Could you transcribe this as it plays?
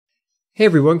Hey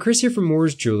everyone, Chris here from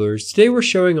Moore's Jewelers. Today we're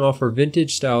showing off our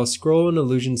vintage style scroll and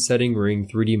illusion setting ring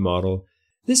 3D model.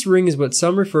 This ring is what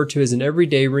some refer to as an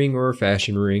everyday ring or a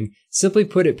fashion ring. Simply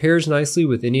put, it pairs nicely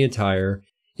with any attire.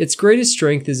 Its greatest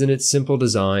strength is in its simple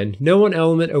design. No one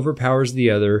element overpowers the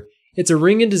other. It's a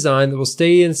ring and design that will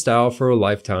stay in style for a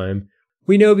lifetime.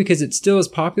 We know because it's still as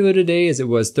popular today as it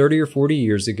was 30 or 40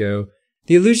 years ago.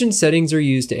 The illusion settings are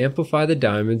used to amplify the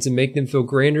diamonds and make them feel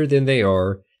grander than they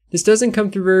are. This doesn't come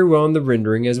through very well in the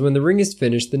rendering, as when the ring is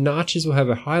finished, the notches will have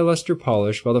a high luster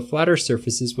polish, while the flatter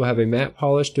surfaces will have a matte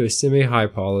polish to a semi-high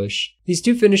polish. These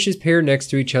two finishes paired next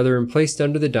to each other and placed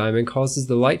under the diamond causes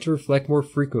the light to reflect more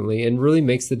frequently and really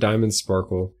makes the diamond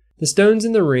sparkle. The stones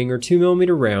in the ring are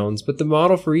 2mm rounds, but the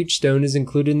model for each stone is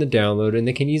included in the download and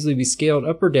they can easily be scaled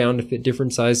up or down to fit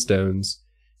different size stones.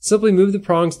 Simply move the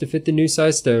prongs to fit the new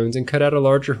size stones and cut out a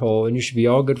larger hole and you should be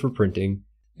all good for printing.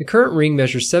 The current ring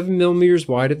measures 7mm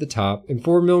wide at the top and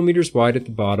 4mm wide at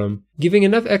the bottom, giving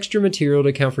enough extra material to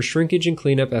account for shrinkage and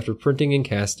cleanup after printing and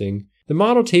casting. The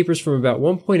model tapers from about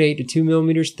 1.8 to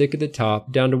 2mm thick at the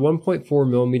top down to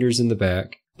 1.4mm in the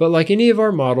back. But like any of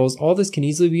our models, all this can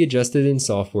easily be adjusted in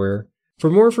software. For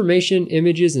more information,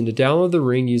 images, and to download the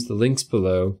ring, use the links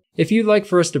below. If you'd like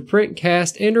for us to print,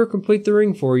 cast, and or complete the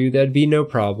ring for you, that'd be no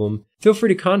problem. Feel free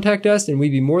to contact us and we'd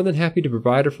be more than happy to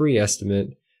provide a free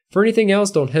estimate. For anything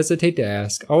else, don't hesitate to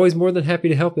ask. Always more than happy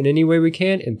to help in any way we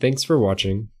can, and thanks for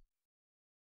watching.